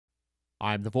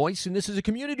I'm the voice, and this is a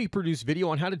community-produced video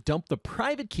on how to dump the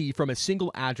private key from a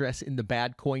single address in the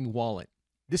BADCOIN wallet.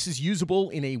 This is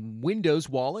usable in a Windows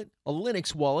wallet, a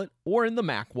Linux wallet, or in the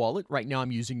Mac wallet. Right now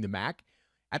I'm using the Mac.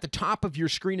 At the top of your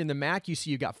screen in the Mac, you see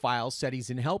you've got Files,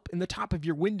 Settings, and Help. In the top of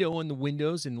your window on the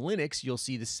Windows and Linux, you'll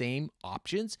see the same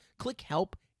options. Click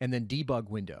Help and then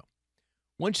Debug window.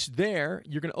 Once there,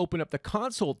 you're going to open up the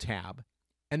Console tab.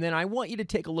 And then I want you to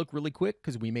take a look really quick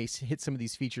because we may hit some of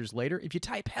these features later. If you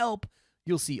type Help,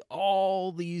 you'll see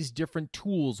all these different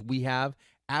tools we have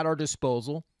at our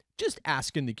disposal. Just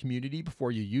ask in the community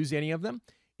before you use any of them.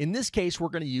 In this case, we're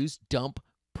going to use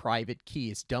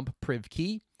dumpprivkey. It's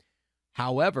dumpprivkey.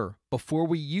 However, before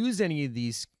we use any of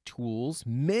these tools,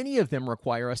 many of them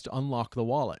require us to unlock the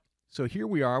wallet. So here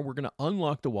we are. We're going to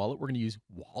unlock the wallet. We're going to use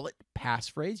wallet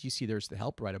passphrase. You see there's the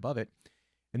help right above it.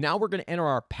 And now we're going to enter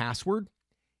our password.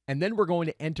 And then we're going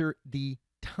to enter the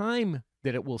time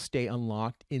that it will stay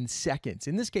unlocked in seconds.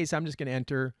 In this case, I'm just going to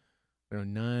enter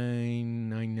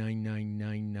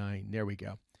 99999. There we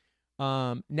go.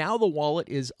 Now the wallet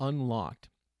is unlocked.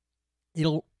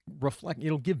 It'll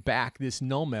give back this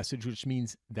null message, which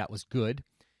means that was good.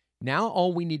 Now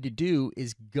all we need to do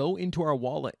is go into our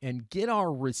wallet and get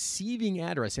our receiving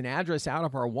address, an address out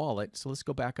of our wallet. So let's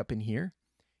go back up in here.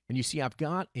 And you see I've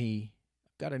got an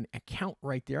account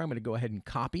right there. I'm going to go ahead and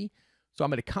copy. So I'm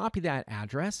going to copy that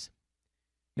address.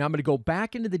 Now I'm going to go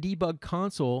back into the debug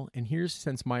console, and here's,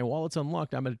 since my wallet's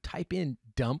unlocked, I'm going to type in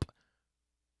dump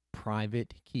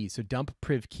private key. So dump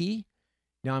priv key.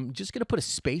 Now I'm just going to put a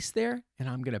space there, and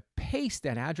I'm going to paste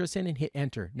that address in and hit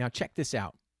enter. Now check this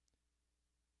out.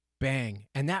 Bang.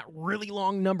 And that really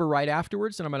long number right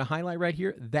afterwards, and I'm going to highlight right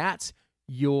here, that's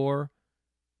your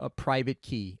private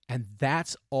key. And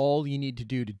that's all you need to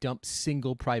do to dump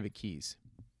single private keys.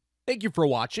 Thank you for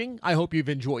watching. I hope you've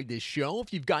enjoyed this show.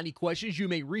 If you've got any questions, you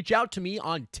may reach out to me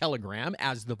on Telegram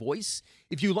as The Voice.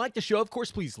 If you like the show, of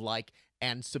course, please like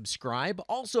and subscribe.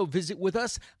 Also, visit with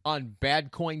us on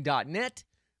badcoin.net,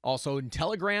 also in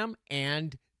Telegram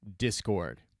and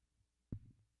Discord.